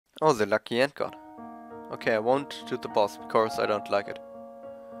Oh, the lucky end god. Okay, I won't do the boss because I don't like it.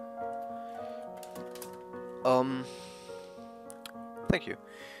 Thank you.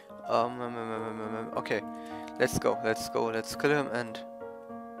 Okay, let's go, let's kill him and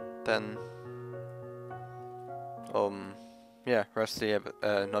then, yeah, rush the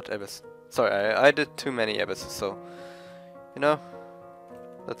not abyss. Sorry, I did too many abysses, so, you know,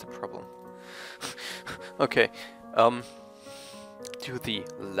 that's a problem. Okay, to the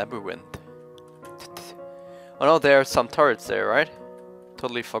labyrinth. Oh no, there are some turrets there, right?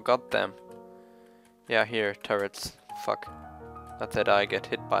 Totally forgot them. Yeah, here, turrets. Fuck. Not that I get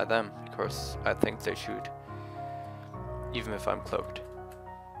hit by them, because I think they shoot. Even if I'm cloaked.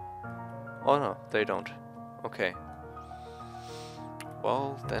 Oh no, they don't. Okay.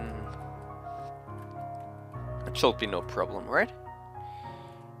 Well, then... it should be no problem, right?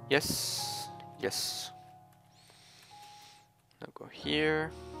 Yes. Yes. Now go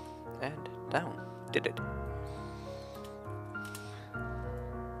here. And down. Did it.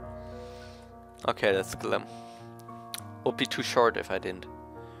 Okay, let's kill him. Would be too short if I didn't.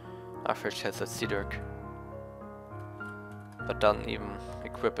 Average has a Sea Dirk. But doesn't even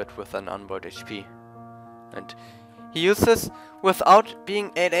equip it with an onboard HP. And he uses without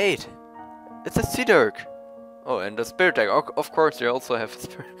being 8/8. It's a Sea Dirk. Oh, and a Spirit Dagger. Of course, you also have a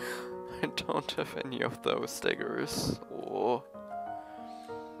Spirit. I don't have any of those daggers. Oh.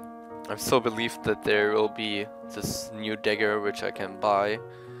 I'm so relieved that there will be this new dagger which I can buy.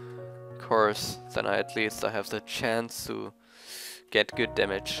 Of course, then at least I have the chance to get good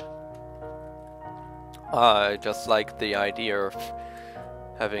damage. I just like the idea of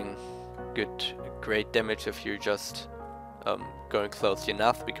having great damage if you're just going close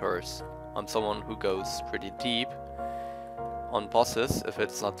enough, because I'm someone who goes pretty deep on bosses, if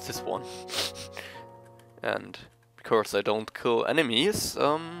it's not this one. And because I don't kill enemies,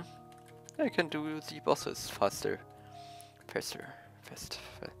 I can do the bosses faster.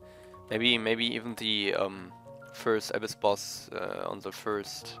 Maybe even the first Abyss boss on the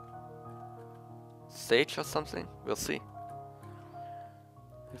first stage or something. We'll see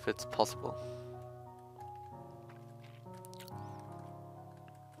if it's possible.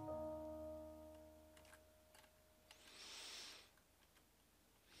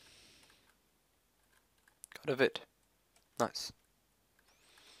 Got a vid. Nice.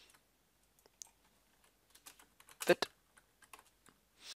 Vid.